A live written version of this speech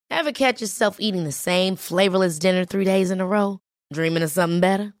Ever catch yourself eating the same flavorless dinner 3 days in a row? Dreaming of something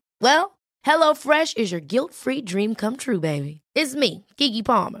better? Well, HelloFresh is your guilt-free dream come true, baby. It's me, Keke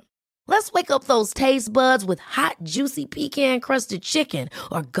Palmer. Let's wake up those taste buds with hot, juicy pecan-crusted chicken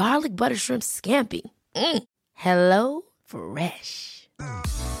or garlic butter shrimp scampi. Hello Fresh.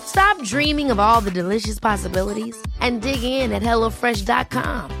 Stop dreaming of all the delicious possibilities and dig in at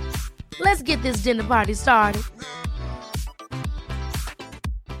HelloFresh.com. Let's get this dinner party started.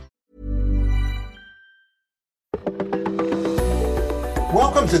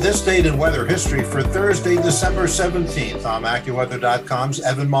 Welcome to This Date in Weather History for Thursday, December 17th. I'm AccuWeather.com's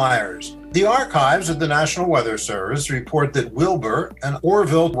Evan Myers. The archives of the National Weather Service report that Wilbur and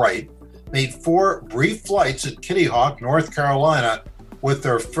Orville Wright made 4 brief flights at Kitty Hawk, North Carolina, with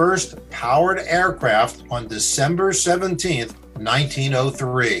their first powered aircraft on December 17th,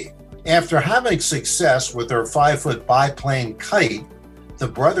 1903. After having success with their 5-foot biplane kite, the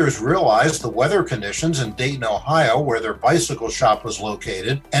brothers realized the weather conditions in Dayton, Ohio, where their bicycle shop was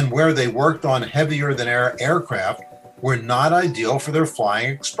located, and where they worked on heavier-than-air aircraft, were not ideal for their flying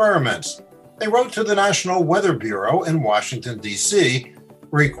experiments. They wrote to the National Weather Bureau in Washington, D.C.,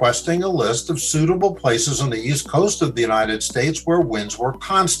 requesting a list of suitable places on the East Coast of the United States where winds were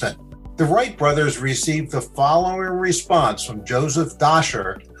constant. The Wright brothers received the following response from Joseph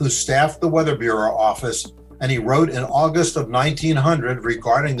Dosher, who staffed the Weather Bureau office, and he wrote in August of 1900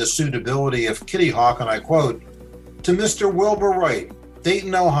 regarding the suitability of Kitty Hawk, and I quote, "To Mr. Wilbur Wright,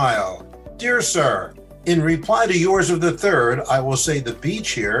 Dayton, Ohio. Dear Sir, in reply to yours of the 3rd, I will say the beach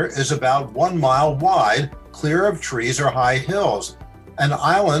here is about 1 mile wide, clear of trees or high hills, and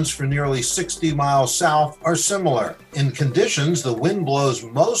islands for nearly 60 miles south are similar. In conditions, the wind blows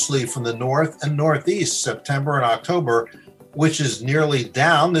mostly from the north and northeast September and October, which is nearly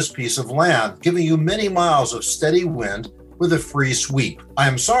down this piece of land, giving you many miles of steady wind with a free sweep. I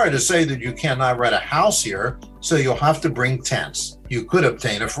am sorry to say that you cannot rent a house here, so you'll have to bring tents. You could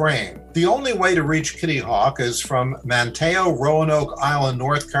obtain a frame. The only way to reach Kitty Hawk is from Manteo, Roanoke Island,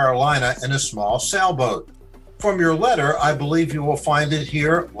 North Carolina, in a small sailboat. From your letter, I believe you will find it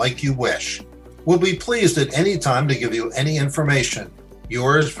here like you wish. We'll be pleased at any time to give you any information.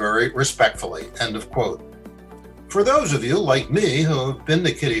 Yours very respectfully." End of quote. For those of you like me who have been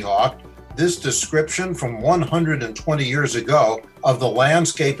to Kitty Hawk, this description from 120 years ago of the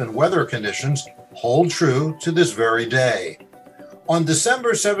landscape and weather conditions hold true to this very day. On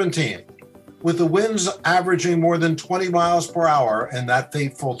December 17th, with the winds averaging more than 20 miles per hour in that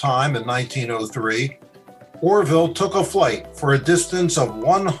fateful time in 1903, Orville took a flight for a distance of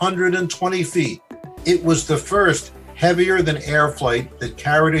 120 feet. It was the first heavier-than-air flight that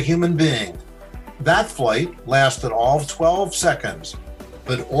carried a human being. That flight lasted all of 12 seconds,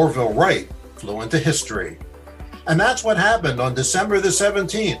 but Orville Wright flew into history. And that's what happened on December the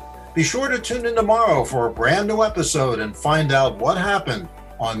 17th. Be sure to tune in tomorrow for a brand new episode and find out what happened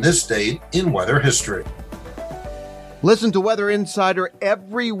on this date in weather history. Listen to Weather Insider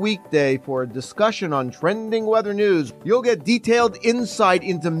every weekday for a discussion on trending weather news. You'll get detailed insight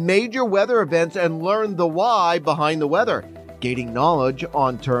into major weather events and learn the why behind the weather, gaining knowledge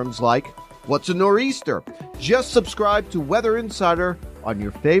on terms like what's a nor'easter. Just subscribe to Weather Insider on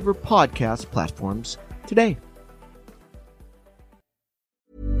your favorite podcast platforms today.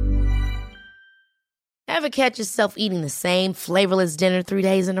 Ever catch yourself eating the same flavorless dinner 3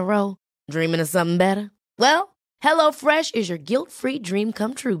 days in a row? Dreaming of something better? Well, HelloFresh is your guilt-free dream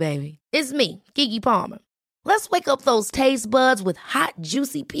come true, baby. It's me, Keke Palmer. Let's wake up those taste buds with hot,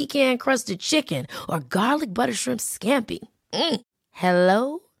 juicy pecan-crusted chicken or garlic butter shrimp scampi.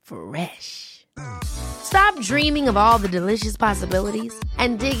 Hello Fresh. Stop dreaming of all the delicious possibilities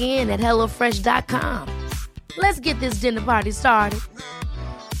and dig in at HelloFresh.com. Let's get this dinner party started.